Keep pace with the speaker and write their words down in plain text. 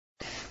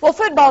Well,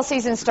 football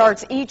season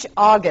starts each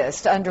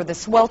August under the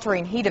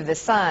sweltering heat of the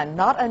sun,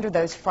 not under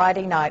those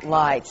Friday night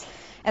lights.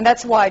 And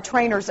that's why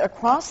trainers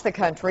across the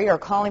country are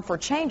calling for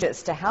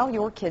changes to how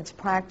your kids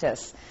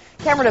practice.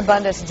 Cameron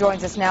Abundis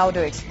joins us now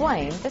to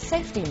explain the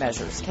safety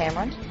measures.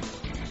 Cameron?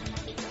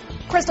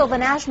 Crystal, the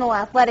National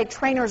Athletic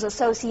Trainers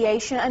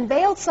Association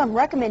unveiled some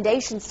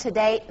recommendations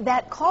today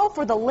that call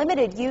for the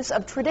limited use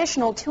of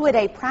traditional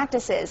two-a-day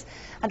practices.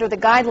 Under the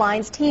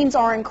guidelines, teams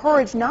are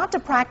encouraged not to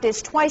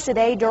practice twice a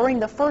day during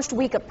the first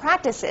week of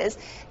practices.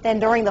 Then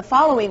during the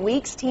following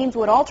weeks, teams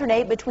would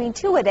alternate between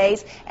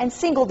two-a-days and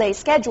single-day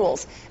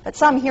schedules. But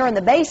some here in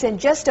the Basin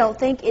just don't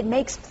think it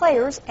makes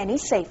players any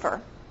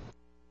safer.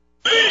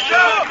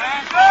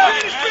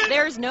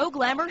 There's no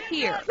glamour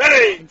here.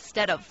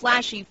 Instead of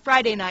flashy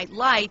Friday night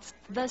lights,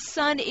 the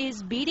sun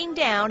is beating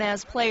down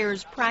as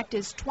players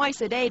practice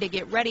twice a day to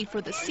get ready for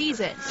the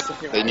season.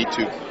 They need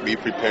to be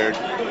prepared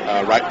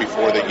right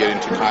before they get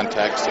into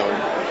contact, so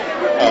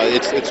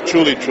it's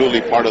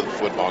truly part of the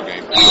football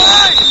game.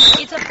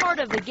 It's a part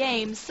of the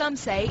game some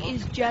say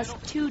is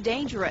just too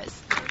dangerous.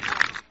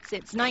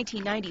 Since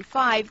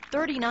 1995,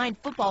 39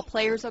 football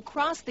players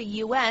across the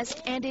U.S.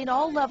 and in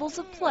all levels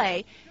of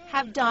play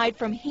have died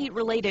from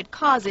heat-related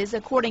causes,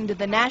 according to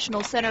the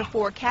National Center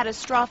for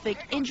Catastrophic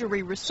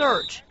Injury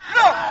Research.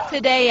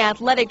 Today,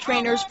 athletic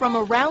trainers from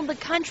around the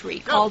country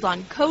called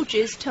on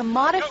coaches to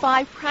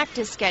modify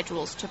practice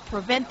schedules to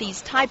prevent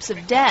these types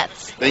of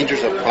deaths.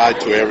 Dangers apply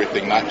to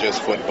everything, not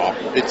just football.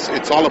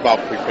 It's all about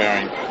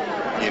preparing.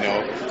 You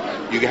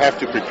know, you have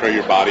to prepare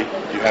your body.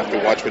 You have to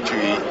watch what you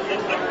eat.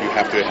 You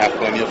have to have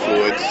plenty of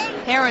fluids.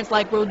 Parents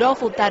like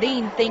Rodolfo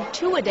Tarin think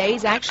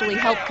two-a-days actually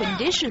help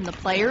condition the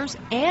players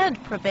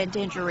and prevent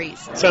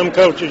injuries. Some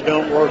coaches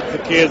don't work the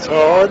kids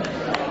hard,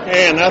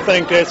 and I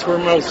think that's where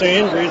most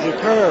injuries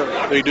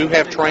occur. They do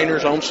have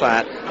trainers on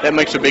site. That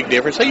makes a big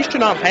difference. They used to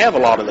not have a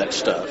lot of that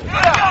stuff.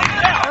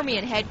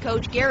 Permian head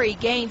coach Gary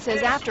Gaines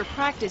says after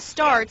practice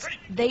starts,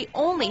 they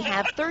only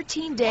have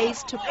 13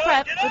 days to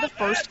prep for the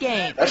first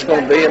game. That's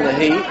going to be in the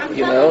heat,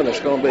 you know, and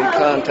it's going to be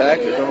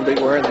contact. They're going to be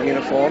wearing the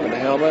uniform and the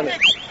helmet.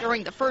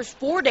 During the first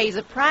 4 days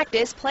of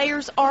practice,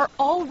 players are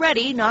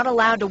already not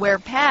allowed to wear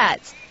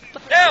pads.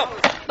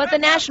 But the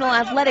National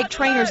Athletic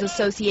Trainers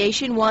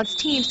Association wants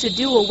teams to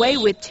do away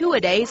with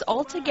two-a-days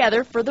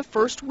altogether for the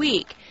first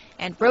week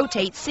and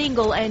rotate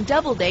single and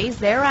double days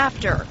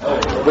thereafter.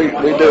 We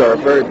do our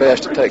very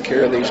best to take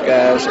care of these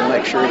guys and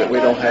make sure that we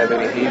don't have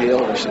any heat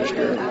illnesses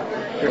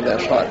during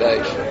those hot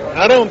days.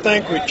 I don't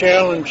think we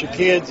challenge the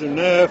kids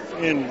enough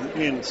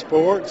in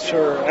sports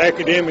or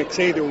academics,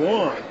 either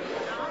one.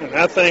 And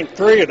I think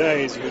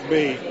three-a-days would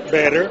be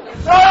better.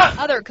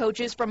 Other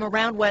coaches from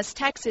around West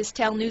Texas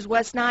tell News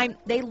West 9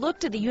 they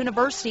look to the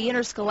University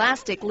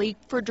Interscholastic League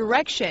for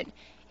direction.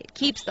 It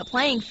keeps the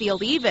playing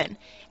field even,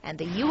 and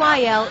the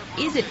UIL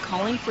isn't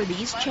calling for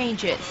these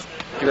changes.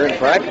 During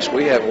practice,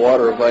 we have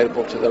water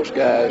available to those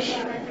guys.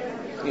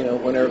 You know,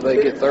 whenever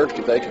they get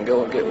thirsty, they can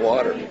go and get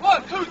water.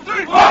 1, 2,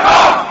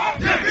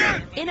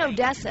 3, In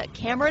Odessa,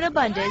 Cameron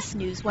Abundis,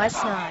 News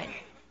West 9.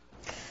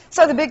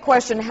 So the big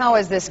question, how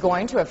is this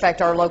going to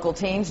affect our local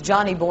teams?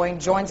 Johnny Boyne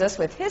joins us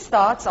with his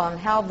thoughts on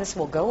how this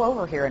will go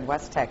over here in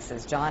West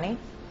Texas. Johnny?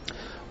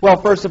 Well,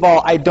 first of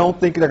all, I don't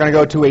think they're going to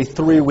go to a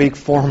 3-week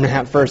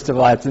format, first of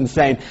all. That's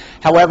insane.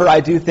 However, I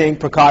do think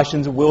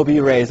precautions will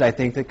be raised. I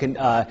think that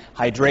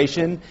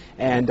hydration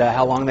and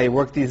how long they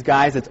work these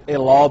guys,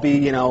 it'll all be,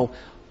 you know,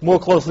 more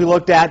closely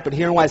looked at. But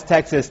here in West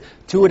Texas,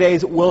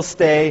 two-a-days will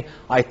stay.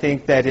 I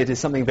think that it is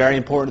something very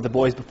important to the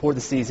boys before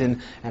the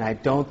season, and I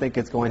don't think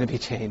it's going to be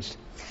changed.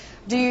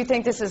 Do you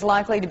think this is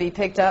likely to be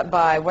picked up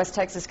by West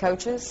Texas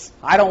coaches?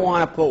 I don't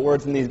want to put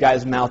words in these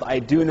guys' mouth. I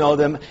do know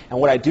them, and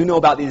what I do know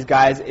about these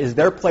guys is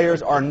their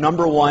players are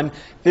number one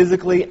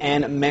physically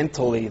and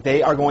mentally.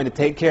 They are going to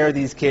take care of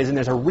these kids, and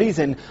there's a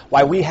reason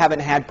why we haven't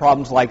had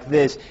problems like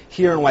this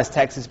here in West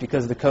Texas,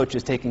 because the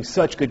coaches taking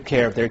such good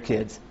care of their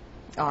kids.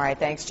 All right,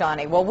 thanks,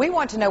 Johnny. Well, we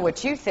want to know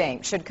what you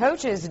think. Should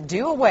coaches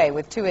do away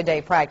with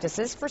two-a-day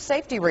practices for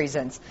safety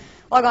reasons?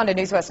 Log on to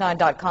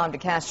newswest9.com to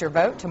cast your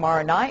vote.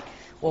 Tomorrow night,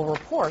 we'll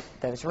report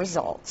those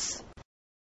results.